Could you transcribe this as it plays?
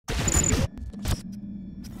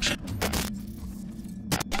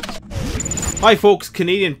Hi folks,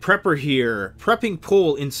 Canadian Prepper here. Prepping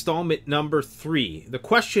poll installment number 3. The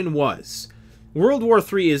question was, World War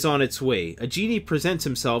III is on its way. A genie presents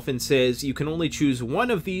himself and says you can only choose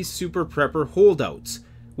one of these Super Prepper holdouts.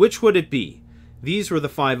 Which would it be? These were the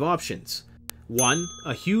 5 options. 1.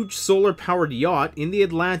 A huge solar-powered yacht in the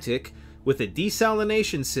Atlantic with a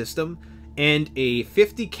desalination system and a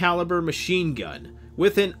 .50 caliber machine gun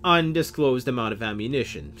with an undisclosed amount of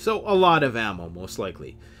ammunition. So a lot of ammo, most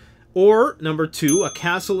likely. Or, number 2, a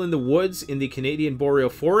castle in the woods in the Canadian boreal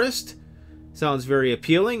forest. Sounds very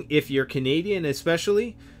appealing, if you're Canadian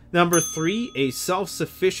especially. Number 3, a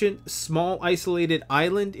self-sufficient, small isolated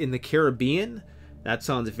island in the Caribbean. That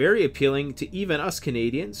sounds very appealing to even us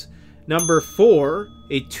Canadians. Number 4,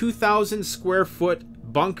 a 2,000 square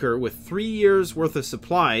foot bunker with 3 years worth of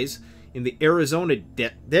supplies in the Arizona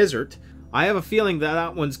desert. I have a feeling that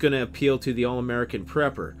that one's going to appeal to the all-American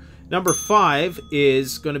prepper. Number 5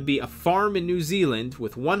 is going to be a farm in New Zealand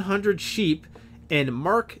with 100 sheep and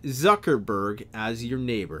Mark Zuckerberg as your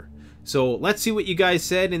neighbor. So let's see what you guys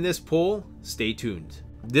said in this poll. Stay tuned.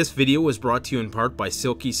 This video was brought to you in part by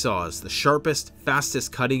Silky Saws, the sharpest,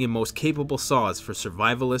 fastest cutting and most capable saws for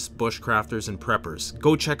survivalists, bushcrafters, and preppers.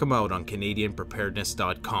 Go check them out on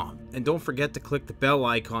CanadianPreparedness.com. And don't forget to click the bell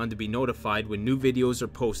icon to be notified when new videos are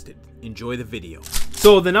posted. Enjoy the video.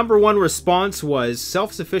 So the number 1 response was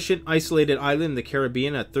self-sufficient isolated island in the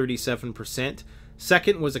Caribbean at 37%.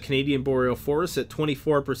 Second was a Canadian boreal forest at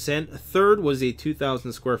 24%. Third was a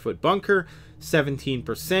 2,000 square foot bunker,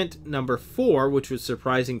 17%. Number 4, which was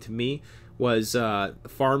surprising to me, was a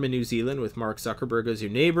farm in New Zealand with Mark Zuckerberg as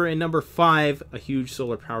your neighbor. And number 5, a huge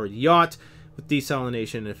solar-powered yacht with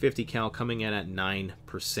desalination and a .50 cal coming in at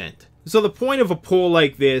 9%. So the point of a poll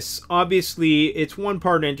like this, obviously, it's one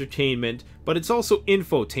part entertainment, but it's also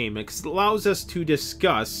infotainment because it allows us to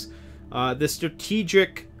discuss the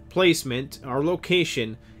strategic placement, our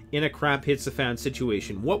location, in a crap hits the fan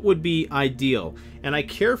situation. What would be ideal? And I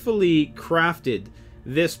carefully crafted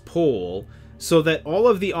this poll so that all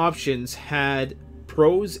of the options had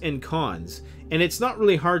pros and cons. And it's not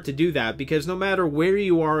really hard to do that because no matter where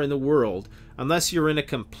you are in the world, unless you're in a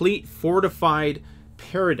complete fortified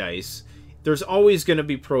paradise, there's always going to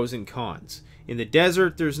be pros and cons. In the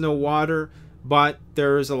desert, there's no water, but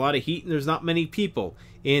there's a lot of heat and there's not many people.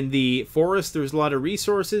 In the forest, there's a lot of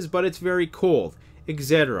resources, but it's very cold,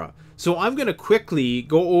 etc. So I'm going to quickly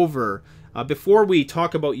go over, before we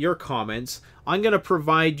talk about your comments, I'm going to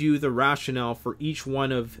provide you the rationale for each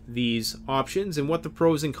one of these options and what the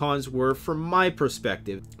pros and cons were from my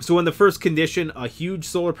perspective. So in the first condition, a huge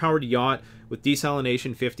solar-powered yacht with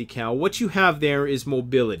desalination .50 cal, what you have there is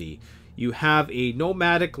mobility. You have a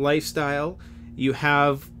nomadic lifestyle. You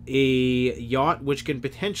have a yacht which can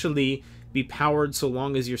potentially be powered so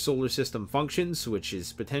long as your solar system functions, which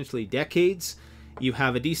is potentially decades. You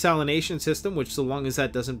have a desalination system, which so long as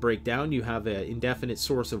that doesn't break down, you have an indefinite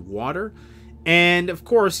source of water. And of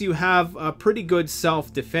course, you have a pretty good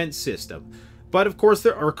self-defense system. But of course,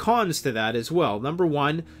 there are cons to that as well. Number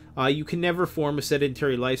 1, you can never form a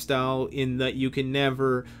sedentary lifestyle in that you can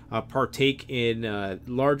never partake in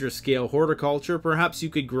larger scale horticulture. Perhaps you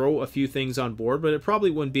could grow a few things on board, but it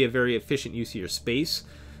probably wouldn't be a very efficient use of your space.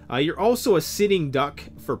 You're also a sitting duck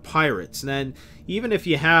for pirates. And then even if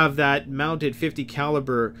you have that mounted .50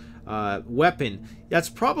 caliber weapon, that's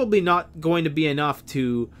probably not going to be enough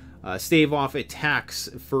to stave off attacks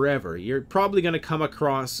forever. You're probably going to come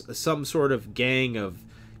across some sort of gang of,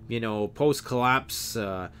 you know, post-collapse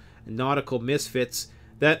nautical misfits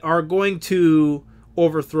that are going to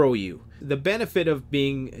overthrow you. The benefit of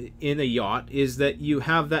being in a yacht is that you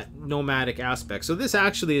have that nomadic aspect. So this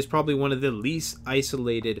actually is probably one of the least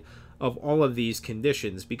isolated of all of these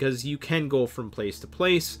conditions because you can go from place to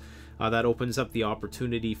place. That opens up the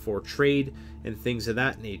opportunity for trade and things of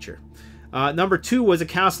that nature. Number 2 was a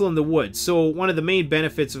castle in the woods. So one of the main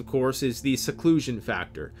benefits, of course, is the seclusion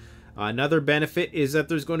factor. Another benefit is that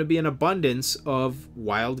there's going to be an abundance of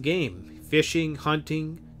wild game. Fishing,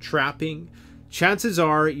 hunting, trapping. Chances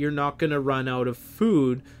are you're not going to run out of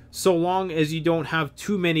food so long as you don't have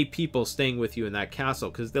too many people staying with you in that castle,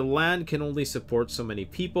 because the land can only support so many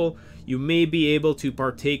people. You may be able to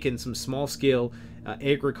partake in some small-scale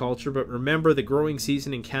agriculture, but remember the growing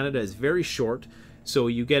season in Canada is very short, so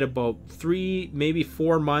you get about 3, maybe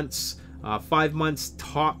 4 months, 5 months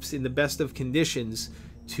tops in the best of conditions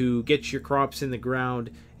to get your crops in the ground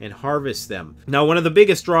and harvest them. Now, one of the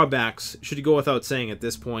biggest drawbacks, should go without saying at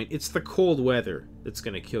this point, it's the cold weather that's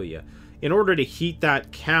going to kill you. In order to heat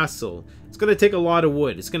that castle, it's going to take a lot of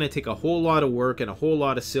wood. It's going to take a whole lot of work and a whole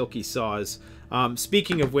lot of silky saws.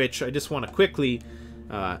 Speaking of which, I just want to quickly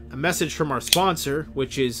a message from our sponsor,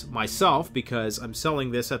 which is myself, because I'm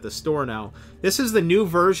selling this at the store now. This is the new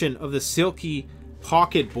version of the Silky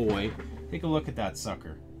Pocketboy. Take a look at that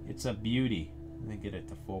sucker. It's a beauty. Let me get it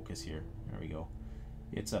to focus here. There we go.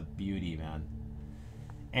 It's a beauty, man.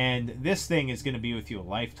 And this thing is going to be with you a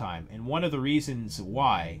lifetime. And one of the reasons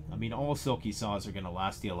why, I mean, all Silky saws are going to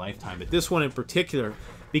last you a lifetime, but this one in particular,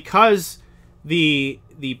 because the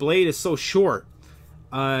blade is so short,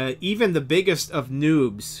 even the biggest of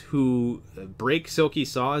noobs who break Silky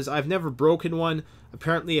saws, I've never broken one.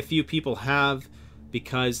 Apparently a few people have,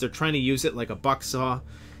 because they're trying to use it like a buck saw.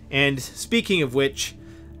 And speaking of which,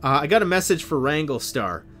 I got a message for Wrangle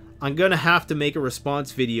Star. I'm going to have to make a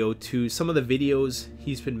response video to some of the videos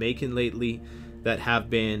he's been making lately that have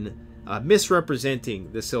been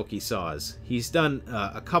misrepresenting the Silky saws. He's done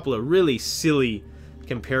a couple of really silly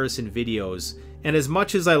comparison videos. And as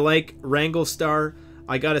much as I like Wrangle Star,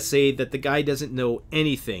 I gotta say that the guy doesn't know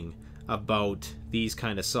anything about these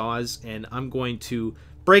kind of saws. And I'm going to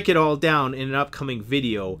break it all down in an upcoming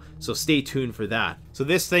video, so stay tuned for that. So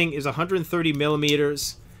this thing is 130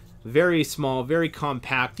 millimeters. Very small, very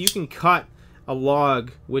compact. You can cut a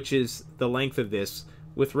log, which is the length of this,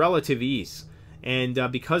 with relative ease. And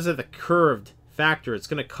because of the curved factor, it's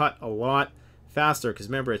going to cut a lot faster. Because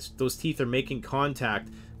remember, those teeth are making contact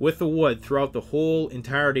with the wood throughout the whole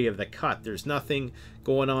entirety of the cut. There's nothing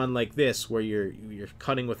going on like this where you're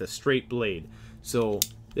cutting with a straight blade. So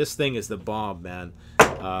this thing is the bomb, man.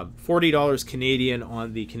 $40 Canadian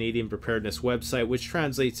on the Canadian Preparedness website, which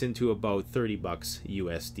translates into about 30 bucks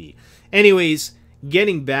USD. Anyways,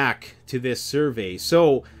 getting back to this survey.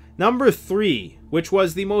 So number 3, which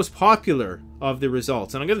was the most popular of the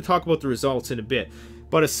results, and I'm going to talk about the results in a bit,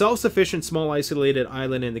 but a self-sufficient small isolated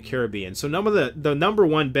island in the Caribbean. So the number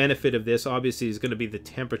one benefit of this obviously is going to be the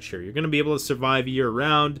temperature. You're going to be able to survive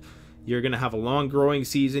year-round. You're going to have a long growing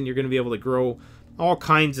season. You're going to be able to grow all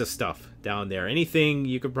kinds of stuff down there. Anything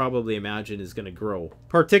you could probably imagine is going to grow.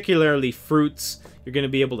 Particularly fruits. You're going to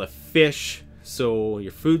be able to fish, so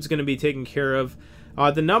your food's going to be taken care of.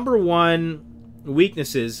 The number one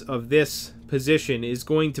weaknesses of this position is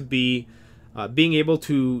going to be being able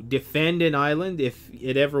to defend an island if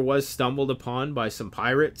it ever was stumbled upon by some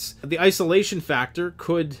pirates. The isolation factor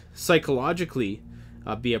could psychologically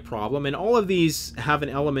be a problem, and all of these have an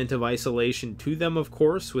element of isolation to them, of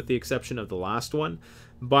course, with the exception of the last one.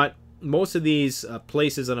 But most of these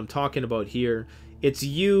places that I'm talking about here, it's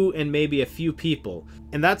you and maybe a few people,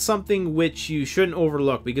 and that's something which you shouldn't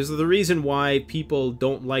overlook, because of the reason why people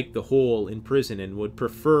don't like the hole in prison and would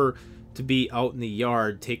prefer to be out in the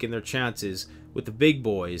yard taking their chances with the big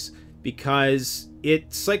boys, because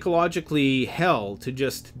it's psychologically hell to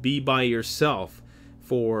just be by yourself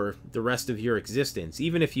for the rest of your existence.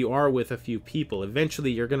 Even if you are with a few people,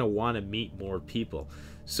 eventually you're going to want to meet more people.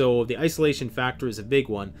 So the isolation factor is a big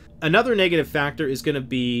one. Another negative factor is going to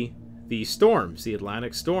be the storms, the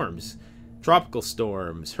Atlantic storms, tropical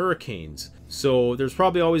storms, hurricanes. So there's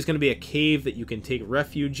probably always going to be a cave that you can take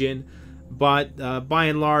refuge in. But by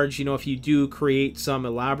and large, you know, if you do create some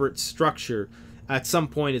elaborate structure, at some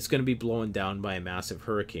point it's going to be blown down by a massive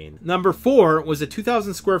hurricane. Number 4 was a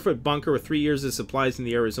 2,000 square foot bunker with 3 years of supplies in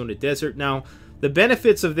the Arizona desert. Now, the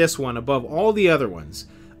benefits of this one above all the other ones,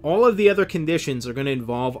 all of the other conditions are going to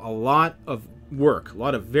involve a lot of work, a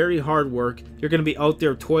lot of very hard work. You're going to be out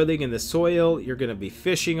there toiling in the soil. You're going to be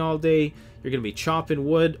fishing all day. You're going to be chopping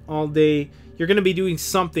wood all day. You're going to be doing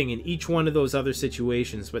something in each one of those other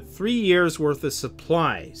situations. But 3 years worth of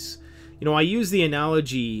supplies. You know, I use the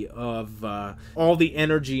analogy of all the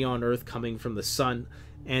energy on Earth coming from the sun,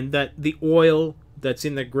 and that the oil that's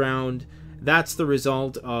in the ground, that's the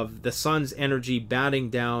result of the sun's energy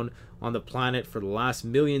batting down on the planet for the last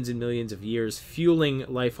millions and millions of years, fueling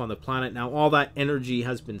life on the planet. Now, all that energy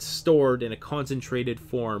has been stored in a concentrated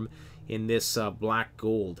form in this black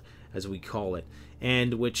gold, as we call it,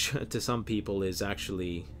 and which to some people is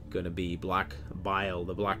actually going to be black bile,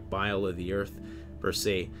 the black bile of the Earth, per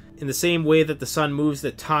se. In the same way that the sun moves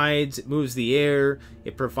the tides, it moves the air,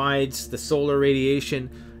 it provides the solar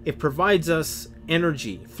radiation, it provides us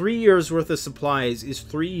energy. 3 years worth of supplies is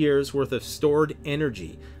 3 years worth of stored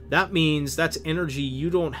energy. That means that's energy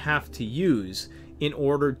you don't have to use in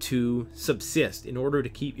order to subsist, in order to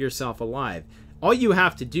keep yourself alive. All you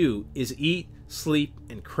have to do is eat, sleep,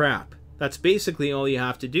 and crap. That's basically all you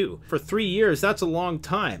have to do. For 3 years, that's a long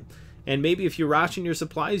time. And maybe if you ration your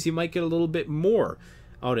supplies, you might get a little bit more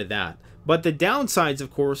out of that. But the downsides,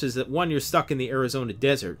 of course, is that one, you're stuck in the Arizona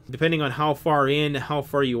desert. Depending on how far in, how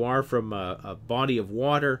far you are from a body of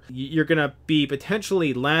water, you're going to be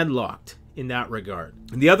potentially landlocked in that regard.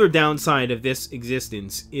 The other downside of this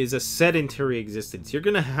existence is a sedentary existence. You're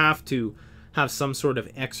going to have some sort of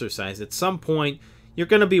exercise. At some point, you're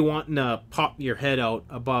going to be wanting to pop your head out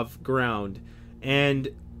above ground. And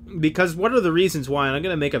because one of the reasons why, and I'm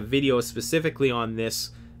going to make a video specifically on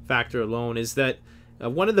this factor alone, is that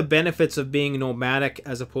one of the benefits of being nomadic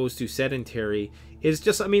as opposed to sedentary is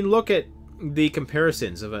just, I mean, look at the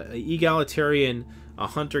comparisons of an egalitarian, a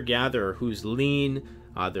hunter-gatherer who's lean,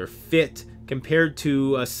 they're fit, compared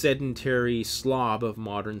to a sedentary slob of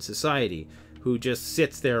modern society who just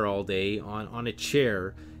sits there all day on a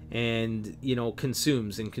chair and, you know,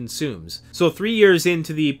 consumes and consumes. So 3 years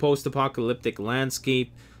into the post-apocalyptic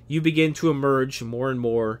landscape, you begin to emerge more and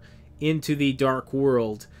more into the dark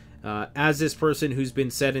world as this person who's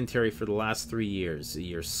been sedentary for the last 3 years.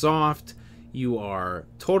 You're soft, you are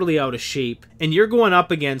totally out of shape, and you're going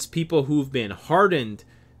up against people who've been hardened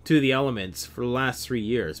to the elements for the last 3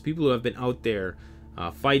 years. People who have been out there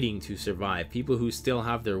fighting to survive. People who still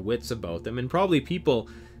have their wits about them. And probably people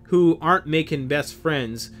who aren't making best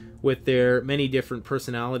friends with their many different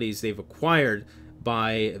personalities they've acquired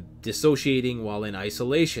by dissociating while in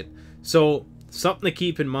isolation. So something to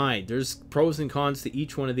keep in mind. There's pros and cons to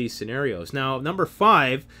each one of these scenarios. Now, number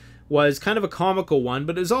 5 was kind of a comical one,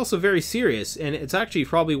 but it was also very serious. And it's actually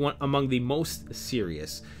probably one among the most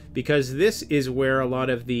serious, because this is where a lot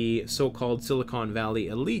of the so-called Silicon Valley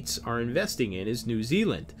elites are investing in, is New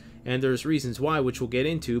Zealand. And there's reasons why, which we'll get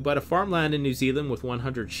into, but a farmland in New Zealand with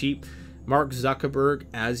 100 sheep, Mark Zuckerberg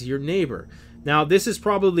as your neighbor. Now, this is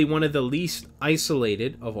probably one of the least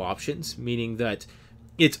isolated of options, meaning that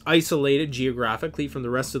it's isolated geographically from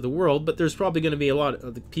the rest of the world, but there's probably going to be a lot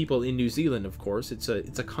of the people in New Zealand, of course. It's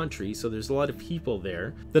a country, so there's a lot of people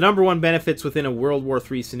there. The number one benefits within a World War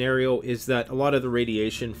III scenario is that a lot of the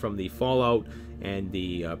radiation from the fallout and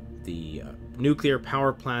the nuclear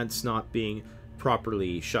power plants not being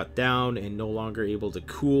properly shut down and no longer able to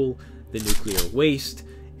cool the nuclear waste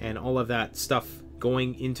and all of that stuff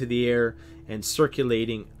going into the air and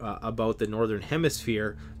circulating about the northern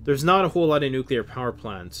hemisphere. There's not a whole lot of nuclear power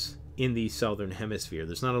plants in the southern hemisphere.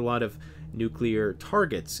 There's not a lot of nuclear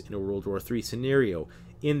targets in a World War III scenario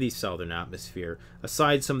in the southern atmosphere.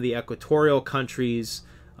 Aside some of the equatorial countries,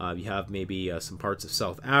 you have maybe some parts of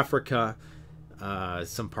South Africa,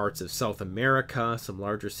 some parts of South America, some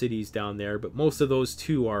larger cities down there, but most of those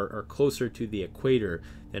too are closer to the equator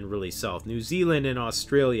than really south. New Zealand and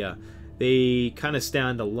Australia, they kind of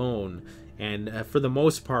stand alone. And for the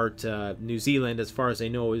most part, New Zealand, as far as I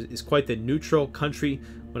know, is quite the neutral country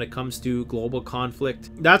when it comes to global conflict.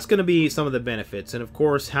 That's going to be some of the benefits. And of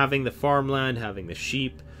course, having the farmland, having the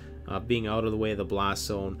sheep, being out of the way of the blast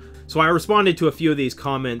zone. So I responded to a few of these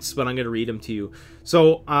comments, but I'm going to read them to you.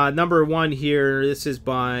 So number 1 here, this is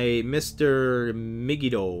by Mr.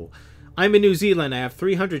 Migido. I'm in New Zealand. I have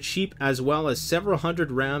 300 sheep as well as several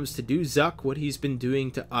hundred rams to do Zuck what he's been doing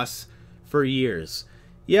to us for years.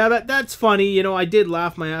 Yeah, that's funny. You know, I did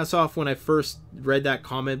laugh my ass off when I first read that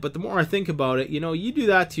comment, but the more I think about it, you know, you do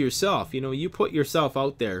that to yourself. You know, you put yourself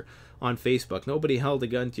out there on Facebook. Nobody held a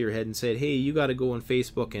gun to your head and said, hey, you got to go on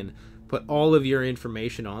Facebook and put all of your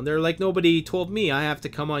information on there. Like nobody told me I have to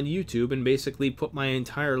come on YouTube and basically put my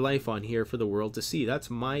entire life on here for the world to see. That's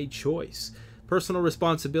my choice. Personal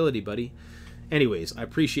responsibility, buddy. Anyways, I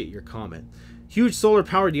appreciate your comment. Huge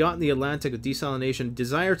solar-powered yacht in the Atlantic with desalination.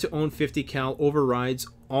 Desire to own 50 cal overrides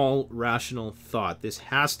all rational thought. This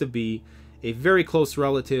has to be a very close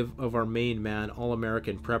relative of our main man,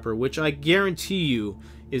 All-American Prepper, which I guarantee you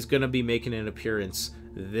is going to be making an appearance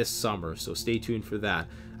this summer. So stay tuned for that.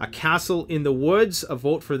 A Castle in the Woods. A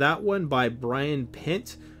vote for that one by Brian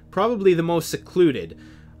Pint. Probably the most secluded.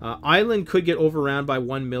 Island could get overran by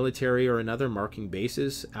one military or another marking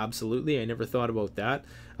bases. Absolutely. I never thought about that.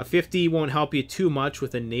 A 50 won't help you too much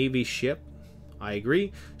with a Navy ship. I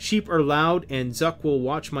agree. Sheep are loud and Zuck will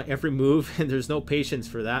watch my every move and there's no patience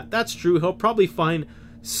for that. That's true. He'll probably find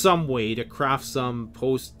some way to craft some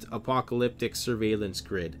post-apocalyptic surveillance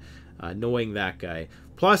grid, knowing that guy.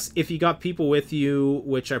 Plus, if you got people with you,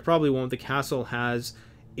 which I probably won't, the castle has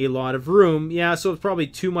a lot of room. Yeah, so it's probably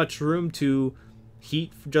too much room to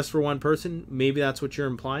heat just for one person. Maybe that's what you're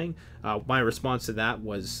implying. My response to that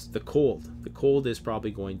was the cold. The cold is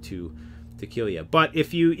probably going to kill you. But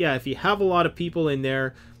if you have a lot of people in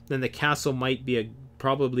there, then the castle might be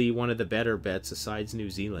probably one of the better bets aside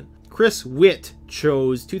New Zealand. Chris Witt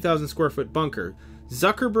chose 2,000 square foot bunker.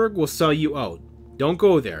 Zuckerberg will sell you out. Don't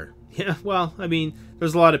go there. Yeah, well, I mean,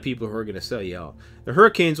 there's a lot of people who are going to sell you out. The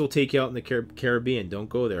hurricanes will take you out in the Caribbean. Don't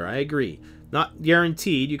go there. I agree. Not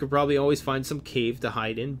guaranteed. You could probably always find some cave to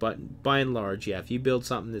hide in, but by and large, yeah, if you build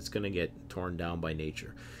something that's going to get torn down by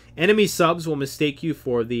nature. Enemy subs will mistake you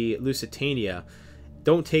for the Lusitania.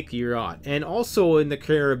 Don't take the yacht. And also in the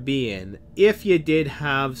Caribbean, if you did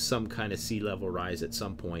have some kind of sea level rise at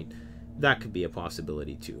some point, that could be a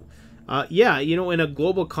possibility too. Yeah, you know, in a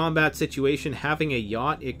global combat situation, having a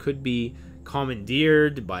yacht, it could be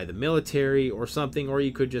commandeered by the military or something, or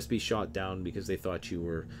you could just be shot down because they thought you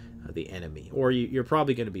were the enemy, or you're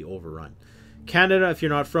probably going to be overrun. Canada, if you're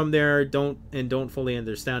not from there, don't fully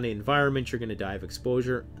understand the environment, you're going to die of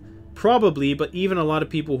exposure. Probably, but even a lot of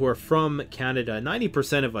people who are from Canada,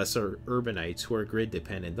 90% of us are urbanites who are grid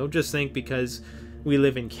dependent. Don't just think because we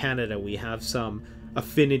live in Canada we have some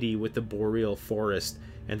affinity with the boreal forest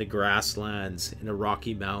and the grasslands and the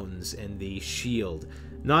Rocky Mountains and the Shield.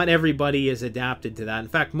 Not everybody is adapted to that. In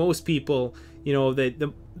fact, most people, you know,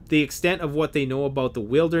 the extent of what they know about the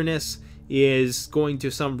wilderness is going to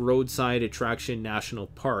some roadside attraction national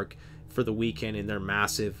park for the weekend in their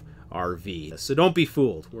massive RV. So don't be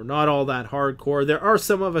fooled. We're not all that hardcore. There are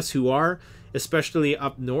some of us who are, especially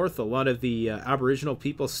up north. A lot of the Aboriginal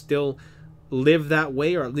people still live that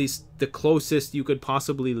way, or at least the closest you could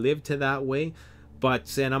possibly live to that way.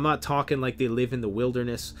 But, and I'm not talking like they live in the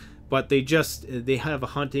wilderness, but they have a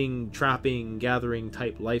hunting, trapping, gathering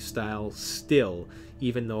type lifestyle still,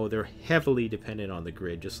 even though they're heavily dependent on the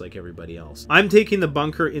grid, just like everybody else. I'm taking the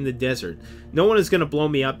bunker in the desert. No one is going to blow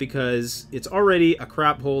me up because it's already a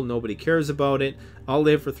crap hole. Nobody cares about it. I'll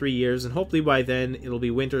live for 3 years, and hopefully by then it'll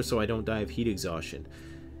be winter so I don't die of heat exhaustion.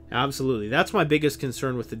 Absolutely. That's my biggest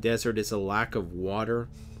concern with the desert, is a lack of water.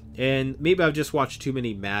 And maybe I've just watched too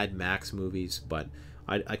many Mad Max movies, but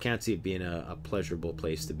I can't see it being a pleasurable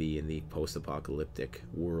place to be in the post-apocalyptic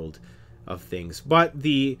world of things. But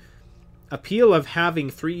the appeal of having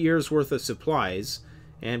 3 years worth of supplies,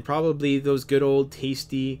 and probably those good old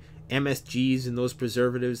tasty MSGs and those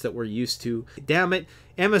preservatives that we're used to. Damn it,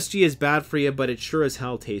 MSG is bad for you, but it sure as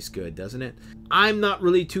hell tastes good, doesn't it? I'm not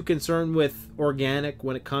really too concerned with organic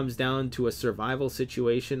when it comes down to a survival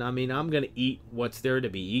situation. I mean, I'm going to eat what's there to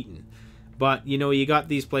be eaten. But, you know, you got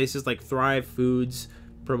these places like Thrive Foods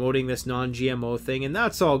promoting this non-GMO thing, and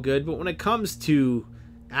that's all good. But when it comes to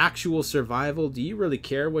actual survival, do you really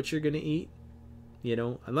care what you're going to eat? You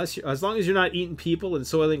know, as long as you're not eating people and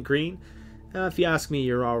Soylent Green, if you ask me,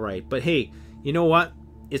 you're all right. But hey, you know what?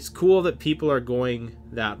 It's cool that people are going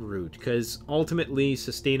that route, because ultimately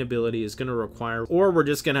sustainability is going to require, or we're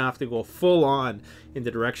just going to have to go full on in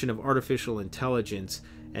the direction of artificial intelligence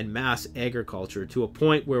and mass agriculture to a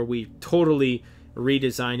point where we totally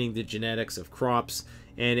redesigning the genetics of crops.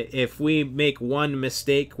 And if we make one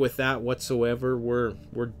mistake with that whatsoever, we're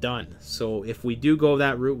done. So if we do go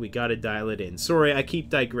that route, we got to dial it in. Sorry, I keep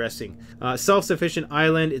digressing. Self-sufficient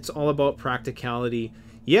island, it's all about practicality.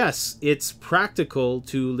 Yes, it's practical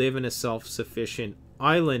to live in a self-sufficient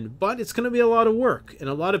island, but it's going to be a lot of work. And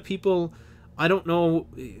a lot of people, I don't know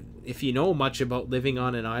if you know much about living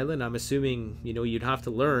on an island. I'm assuming, you know, you'd have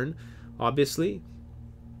to learn, obviously.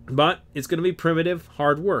 But it's going to be primitive,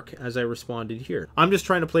 hard work, as I responded here. I'm just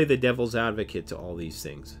trying to play the devil's advocate to all these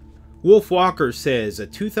things. Wolf Walker says, a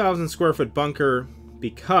 2,000 square foot bunker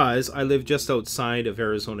because I live just outside of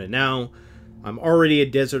Arizona now. I'm already a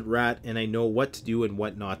desert rat and I know what to do and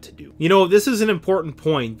what not to do. You know, this is an important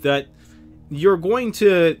point, that you're going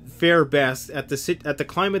to fare best at the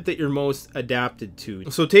climate that you're most adapted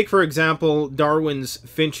to. So take, for example, Darwin's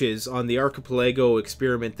finches on the archipelago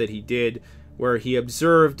experiment that he did, where he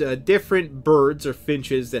observed different birds or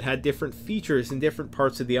finches that had different features in different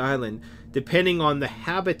parts of the island. Depending on the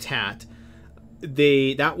habitat,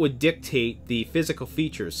 that would dictate the physical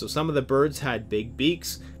features. So some of the birds had big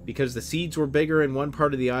beaks because the seeds were bigger in one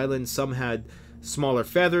part of the island. Some had smaller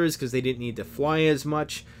feathers because they didn't need to fly as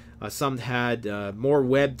much. Some had more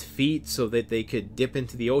webbed feet so that they could dip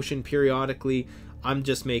into the ocean periodically. I'm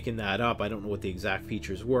just making that up. I don't know what the exact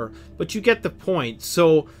features were, but you get the point.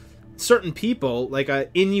 So certain people, like an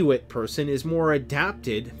Inuit person, is more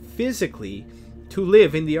adapted physically to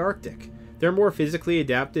live in the Arctic. They're more physically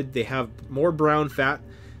adapted. They have more brown fat,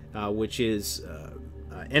 which is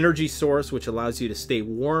energy source, which allows you to stay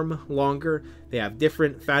warm longer. They have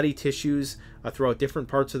different fatty tissues throughout different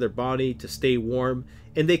parts of their body to stay warm,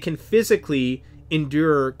 and they can physically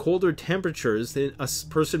endure colder temperatures than a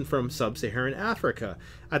person from sub-Saharan Africa.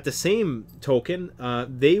 At the same token,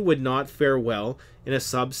 they would not fare well in a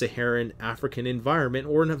sub-Saharan African environment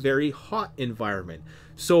or in a very hot environment.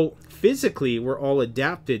 So physically, we're all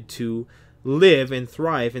adapted to live and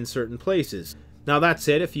thrive in certain places. Now that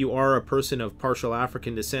said, if you are a person of partial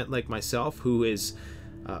African descent like myself, who is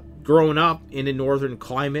grown up in a northern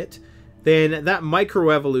climate, then that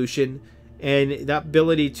microevolution And that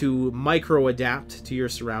ability to micro-adapt to your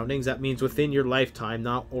surroundings, that means within your lifetime,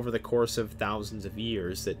 not over the course of thousands of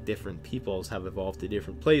years that different peoples have evolved to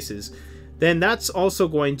different places, then that's also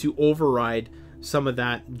going to override some of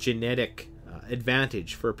that genetic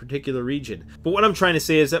advantage for a particular region. But what I'm trying to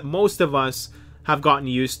say is that most of us have gotten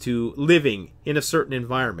used to living in a certain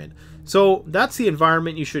environment. So that's the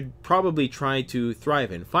environment you should probably try to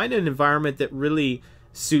thrive in. Find an environment that really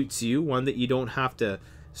suits you, one that you don't have to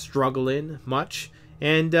struggle in much,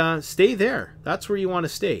 and stay there. That's where you want to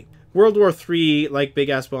stay. World War III, like big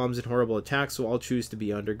ass bombs and horrible attacks, will all choose to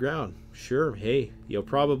be underground. Sure, hey, you'll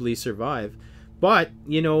probably survive, but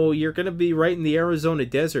you know, you're going to be right in the Arizona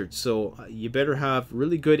desert, so you better have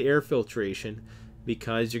really good air filtration,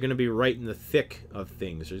 because you're going to be right in the thick of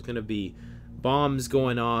things. There's going to be bombs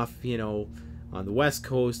going off, you know, on the west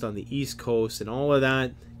coast, on the east coast, and all of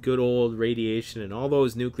that good old radiation and all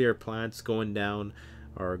those nuclear plants going down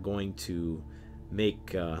are going to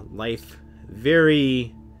make life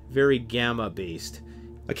very, very gamma based.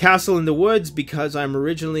 A castle in the woods, because I'm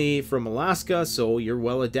originally from Alaska, so you're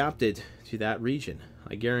well adapted to that region,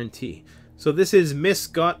 I guarantee. So this is Miss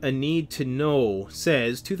Got a Need to Know,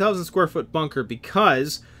 says 2,000 square foot bunker,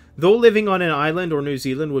 because though living on an island or New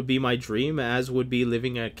Zealand would be my dream, as would be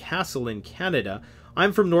living in a castle in Canada,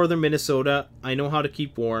 I'm from northern Minnesota. I know how to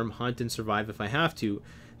keep warm, hunt, and survive if I have to.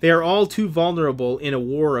 They are all too vulnerable in a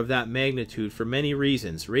war of that magnitude for many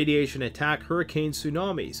reasons. Radiation attack, hurricanes,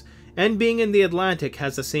 tsunamis. And being in the Atlantic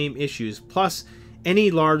has the same issues. Plus, any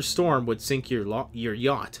large storm would sink your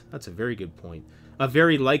yacht. That's a very good point. A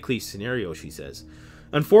very likely scenario, she says.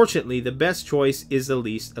 Unfortunately, the best choice is the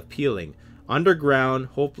least appealing. Underground,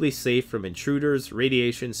 hopefully safe from intruders,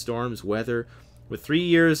 radiation, storms, weather. With 3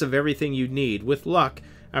 years of everything you need. With luck,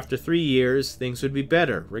 after 3 years, things would be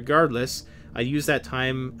better. Regardless, I use that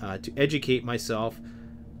time to educate myself,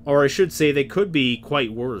 or I should say they could be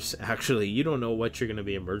quite worse, actually. You don't know what you're going to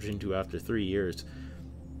be emerging to after 3 years.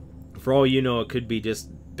 For all you know, it could be just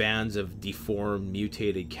bands of deformed,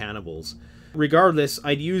 mutated cannibals. Regardless,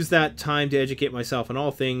 I'd use that time to educate myself on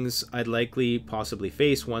all things I'd likely possibly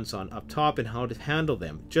face once on up top and how to handle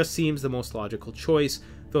them. Just seems the most logical choice,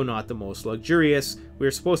 though not the most luxurious.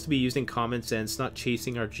 We're supposed to be using common sense, not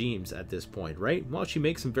chasing our dreams at this point, right? Well, she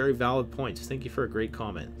makes some very valid points. Thank you for a great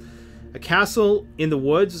comment. A castle in the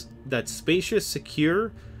woods that's spacious,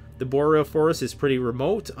 secure. The boreal forest is pretty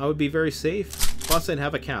remote. I would be very safe. Plus, I'd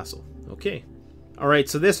have a castle. Okay. Alright,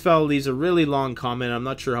 so this fellow leaves a really long comment. I'm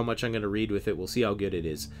not sure how much I'm going to read with it. We'll see how good it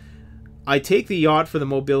is. I take the yacht for the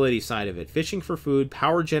mobility side of it. Fishing for food,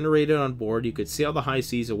 power generated on board. You could sail the high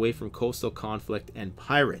seas away from coastal conflict and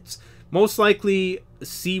pirates. Most likely,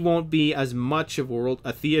 sea won't be as much of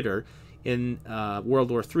a theater in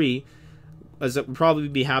World War III, as it would probably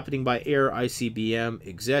be happening by air, ICBM,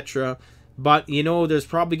 etc. But, you know, there's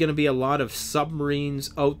probably going to be a lot of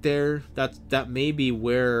submarines out there. That may be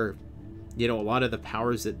where, you know, a lot of the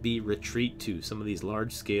powers that be retreat to, some of these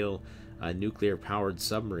large-scale nuclear-powered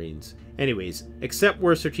submarines. Anyways, except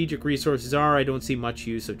where strategic resources are, I don't see much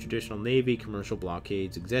use of traditional navy, commercial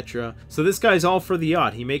blockades, etc. So this guy's all for the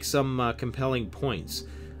yacht. He makes some compelling points.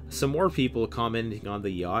 Some more people commenting on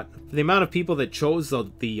the yacht. For the amount of people that chose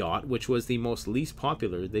the yacht, which was the least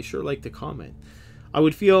popular, they sure like to comment. I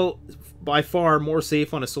would feel by far more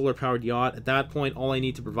safe on a solar-powered yacht. At that point, all I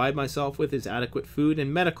need to provide myself with is adequate food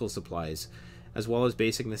and medical supplies, as well as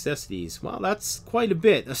basic necessities. Well, that's quite a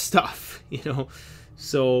bit of stuff, you know.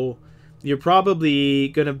 So you're probably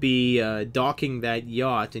going to be docking that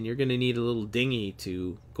yacht, and you're going to need a little dinghy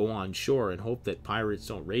to go on shore and hope that pirates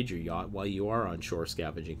don't raid your yacht while you are on shore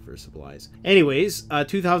scavenging for supplies. Anyways,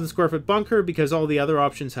 2,000 square foot bunker, because all the other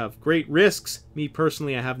options have great risks. Me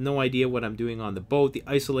personally, I have no idea what I'm doing on the boat. The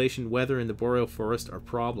isolation, weather, and the boreal forest are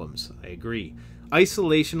problems. I agree.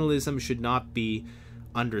 Isolationism should not be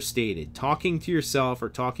understated. Talking to yourself or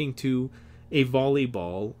talking to a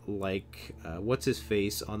volleyball like what's his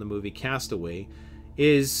face on the movie Castaway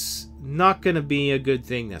is not going to be a good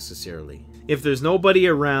thing necessarily. If there's nobody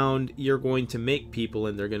around, you're going to make people,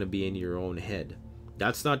 and they're going to be in your own head.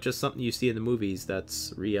 That's not just something you see in the movies,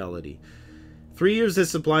 that's reality. 3 years of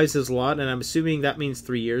supplies is a lot, and I'm assuming that means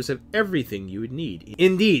 3 years of everything you would need.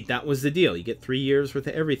 Indeed, that was the deal. You get 3 years worth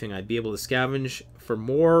of everything. I'd be able to scavenge for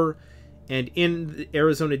more. And in the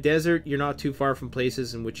Arizona desert, you're not too far from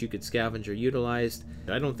places in which you could scavenge or utilize.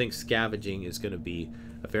 I don't think scavenging is going to be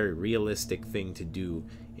a very realistic thing to do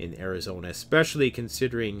in Arizona, especially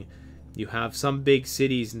considering you have some big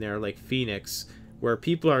cities in there like Phoenix, where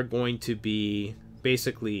people are going to be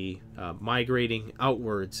basically migrating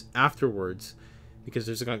outwards afterwards, because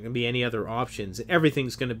there's not going to be any other options.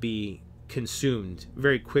 Everything's going to be consumed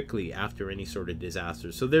very quickly after any sort of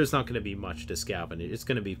disaster. So there's not going to be much to scavenge. It's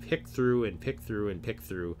going to be pick through and pick through and pick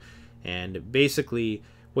through. And basically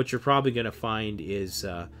what you're probably going to find is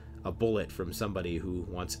a bullet from somebody who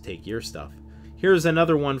wants to take your stuff. Here's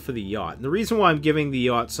another one for the yacht. And the reason why I'm giving the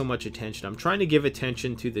yacht so much attention, I'm trying to give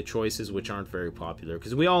attention to the choices which aren't very popular,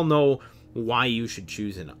 because we all know why you should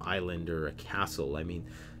choose an island or a castle. I mean,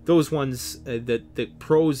 those ones, the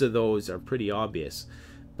pros of those are pretty obvious.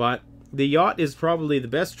 But the yacht is probably the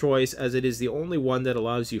best choice, as it is the only one that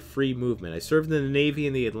allows you free movement. I served in the Navy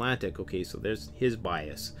in the Atlantic. Okay, so there's his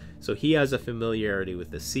bias. So he has a familiarity with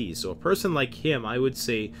the sea. So a person like him, I would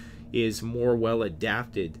say, is more well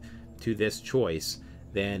adapted to this choice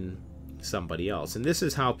than somebody else. And this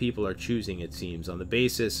is how people are choosing, it seems, on the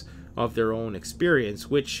basis of their own experience,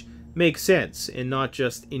 which makes sense, and not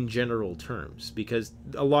just in general terms, because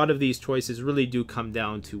a lot of these choices really do come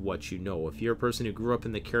down to what you know. If you're a person who grew up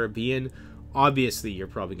in the Caribbean, obviously you're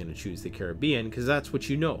probably going to choose the Caribbean because that's what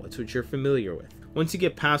you know, it's what you're familiar with. Once you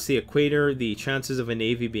get past the equator, the chances of a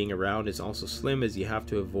navy being around is also slim, as you have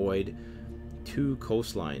to avoid 2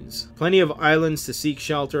 coastlines. Plenty of islands to seek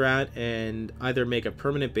shelter at, and either make a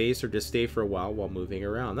permanent base or just stay for a while moving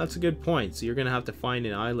around. That's a good point. So you're going to have to find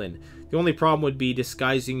an island. The only problem would be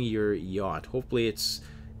disguising your yacht. Hopefully it's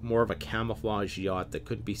more of a camouflage yacht that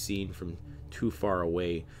couldn't be seen from too far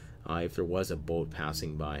away if there was a boat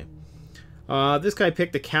passing by. This guy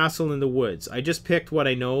picked a castle in the woods. I just picked what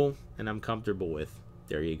I know and I'm comfortable with.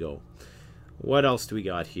 There you go. What else do we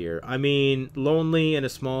got here? I mean, lonely in a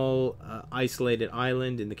small isolated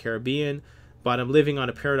island in the Caribbean, but I'm living on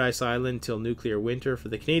a paradise island till nuclear winter. For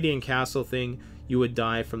the Canadian castle thing, you would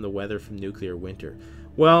die from the weather from nuclear winter.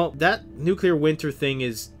 Well, that nuclear winter thing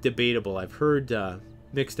is debatable. I've heard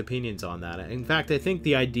mixed opinions on that. In fact, I think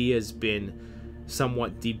the idea has been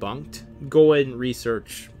somewhat debunked. Go ahead and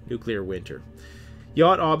research nuclear winter.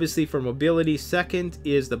 Yacht, obviously, for mobility. Second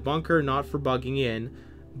is the bunker, not for bugging in,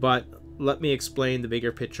 but let me explain the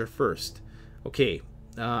bigger picture first. Okay,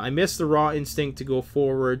 I miss the raw instinct to go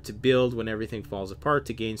forward, to build when everything falls apart,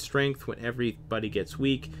 to gain strength when everybody gets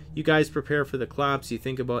weak. You guys prepare for the collapse. You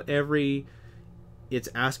think about its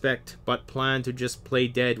aspect, but plan to just play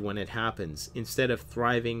dead when it happens, instead of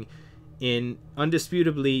thriving in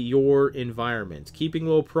undisputably your environment. Keeping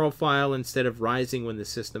low profile instead of rising when the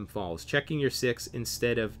system falls. Checking your 6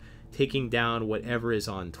 instead of taking down whatever is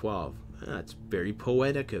on 12. That's very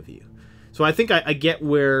poetic of you. So I think I get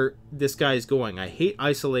where this guy is going. I hate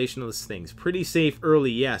isolationist things. Pretty safe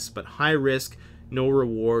early, yes, but high risk, no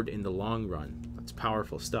reward in the long run. That's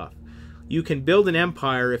powerful stuff. You can build an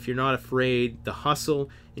empire if you're not afraid, the hustle,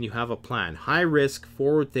 and you have a plan. High risk,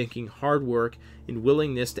 forward thinking, hard work, and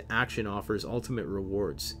willingness to action offers ultimate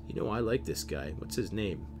rewards. You know, I like this guy. What's his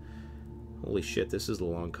name? Holy shit, this is a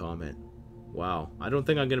long comment. Wow, I don't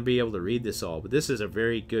think I'm going to be able to read this all, but this is a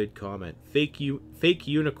very good comment. Fake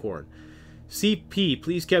unicorn. CP,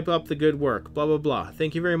 please keep up the good work. Blah, blah, blah.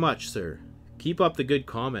 Thank you very much, sir. Keep up the good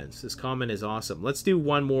comments. This comment is awesome. Let's do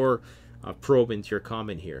one more probe into your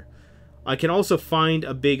comment here. I can also find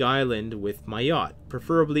a big island with my yacht,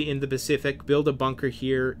 preferably in the Pacific. Build a bunker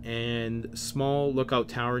here and small lookout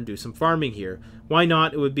tower and do some farming here. Why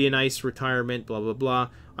not? It would be a nice retirement, blah, blah, blah.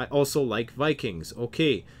 I also like Vikings.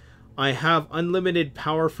 Okay. I have unlimited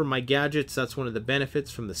power for my gadgets. That's one of the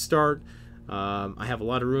benefits from the start. I have a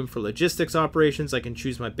lot of room for logistics operations. I can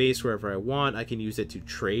choose my base wherever I want. I can use it to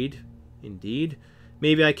trade. Indeed.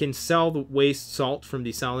 Maybe I can sell the waste salt from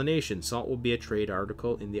desalination. Salt will be a trade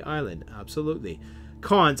article in the island. Absolutely.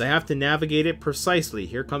 Cons. I have to navigate it precisely.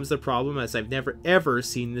 Here comes the problem, as I've never ever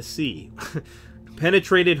seen the sea.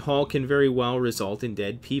 Penetrated hull can very well result in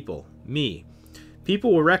dead people. Me.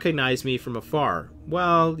 People will recognize me from afar.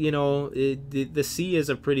 Well, you know, the sea is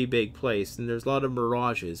a pretty big place, and there's a lot of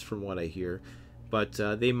mirages from what I hear. But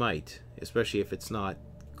they might, especially if it's not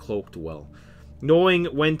cloaked well. Knowing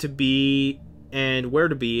when to be and where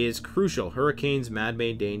to be is crucial. Hurricanes,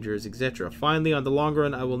 man-made dangers, etc. Finally, on the long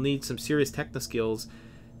run, I will need some serious techno skills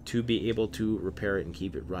to be able to repair it and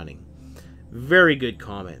keep it running. Very good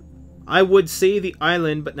comment. I would say the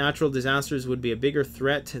island, but natural disasters would be a bigger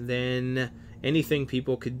threat than anything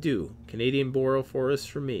people could do. Canadian boreal forest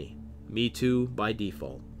for me. Me too, by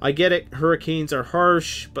default. I get it, hurricanes are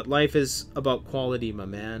harsh, but life is about quality, my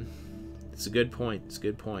man. It's a good point, it's a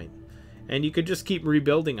good point. And you could just keep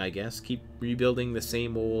rebuilding, I guess. Keep rebuilding the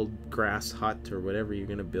same old grass hut or whatever you're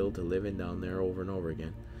going to build to live in down there over and over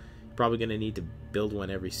again. You're probably going to need to build one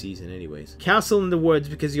every season anyways. Castle in the woods,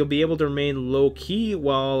 because you'll be able to remain low-key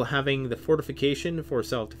while having the fortification for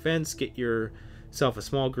self-defense. Get your yourself a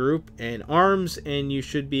small group and arms, and you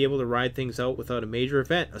should be able to ride things out without a major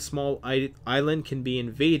event. A small island can be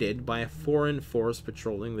invaded by a foreign force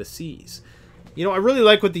patrolling the seas. You know, I really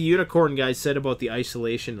like what the Unicorn guy said about the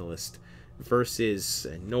isolationist versus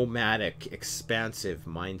a nomadic, expansive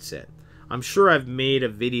mindset. I'm sure I've made a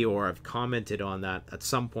video or I've commented on that at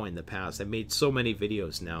some point in the past. I've made so many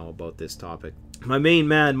videos now about this topic. My main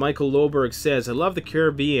man, Michael Loberg, says, I love the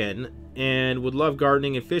Caribbean and would love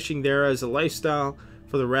gardening and fishing there as a lifestyle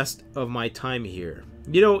for the rest of my time here.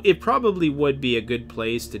 You know, it probably would be a good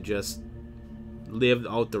place to just live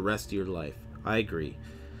out the rest of your life. I agree.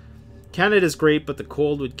 Canada's great, but the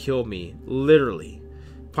cold would kill me, literally.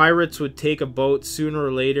 Pirates would take a boat sooner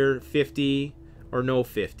or later, 50 or no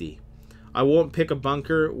 50. I won't pick a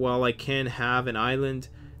bunker while I can have an island.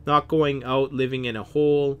 Not going out living in a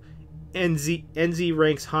hole. NZ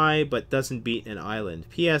ranks high, but doesn't beat an island.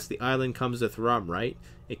 P.S. The island comes with rum, right?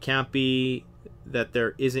 It can't be that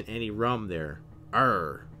there isn't any rum there.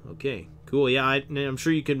 Arr. Okay, cool. Yeah, I'm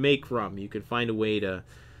sure you can make rum. You could find a way to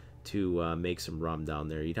make some rum down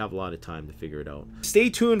there. You'd have a lot of time to figure it out. Stay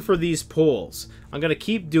tuned for these polls. I'm going to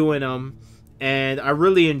keep doing them, and I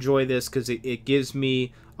really enjoy this because it gives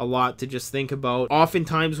me a lot to just think about.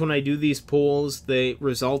 Oftentimes when I do these polls, the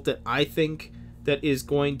result that I think that is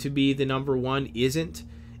going to be the number one isn't.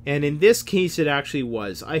 And in this case, it actually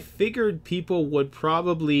was. I figured people would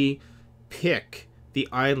probably pick the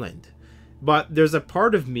island. But there's a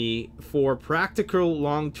part of me for practical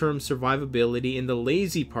long-term survivability and the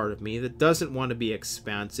lazy part of me that doesn't want to be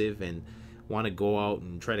expansive and want to go out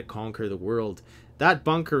and try to conquer the world. That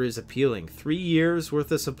bunker is appealing. 3 years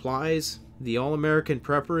worth of supplies. The all-American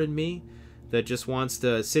prepper in me that just wants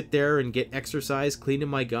to sit there and get exercise cleaning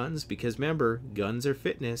my guns, because remember, guns are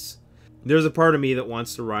fitness. There's a part of me that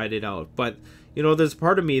wants to ride it out. But, you know, there's a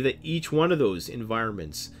part of me that each one of those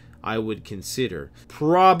environments I would consider.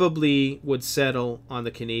 Probably would settle on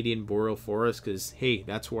the Canadian boreal forest because, hey,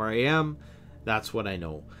 that's where I am. That's what I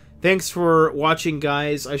know. Thanks for watching,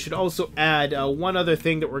 guys. I should also add one other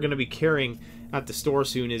thing that we're going to be carrying at the store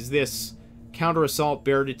soon is this counter-assault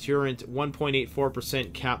bear deterrent,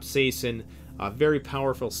 1.84% capsaicin. Very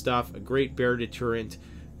powerful stuff, a great bear deterrent.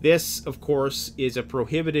 This, of course, is a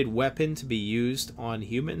prohibited weapon to be used on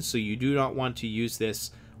humans, so you do not want to use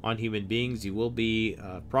this on human beings. You will be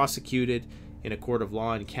prosecuted in a court of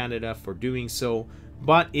law in Canada for doing so,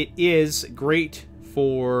 but it is great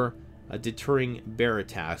for deterring bear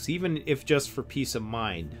attacks, even if just for peace of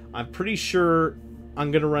mind. I'm pretty sure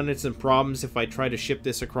I'm going to run into some problems if I try to ship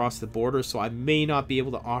this across the border, so I may not be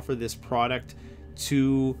able to offer this product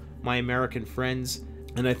to my American friends.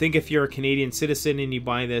 And I think if you're a Canadian citizen and you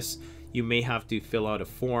buy this, you may have to fill out a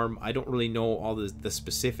form. I don't really know all the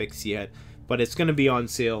specifics yet, but it's going to be on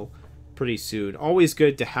sale pretty soon. Always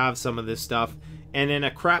good to have some of this stuff. And in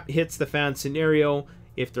a crap hits the fan scenario,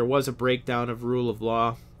 if there was a breakdown of rule of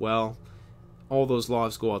law, well, all those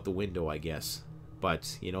laws go out the window, I guess.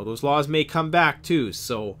 But, you know, those laws may come back too,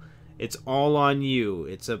 so it's all on you.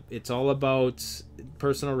 It's all about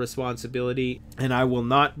personal responsibility, and I will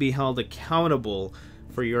not be held accountable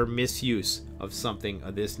for your misuse of something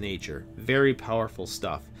of this nature. Very powerful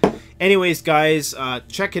stuff. Anyways, guys,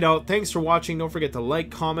 check it out. Thanks for watching. Don't forget to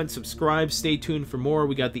like, comment, subscribe. Stay tuned for more.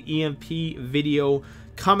 We got the EMP video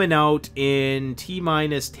coming out in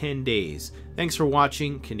T-minus 10 days. Thanks for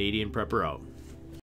watching. Canadian Prepper out.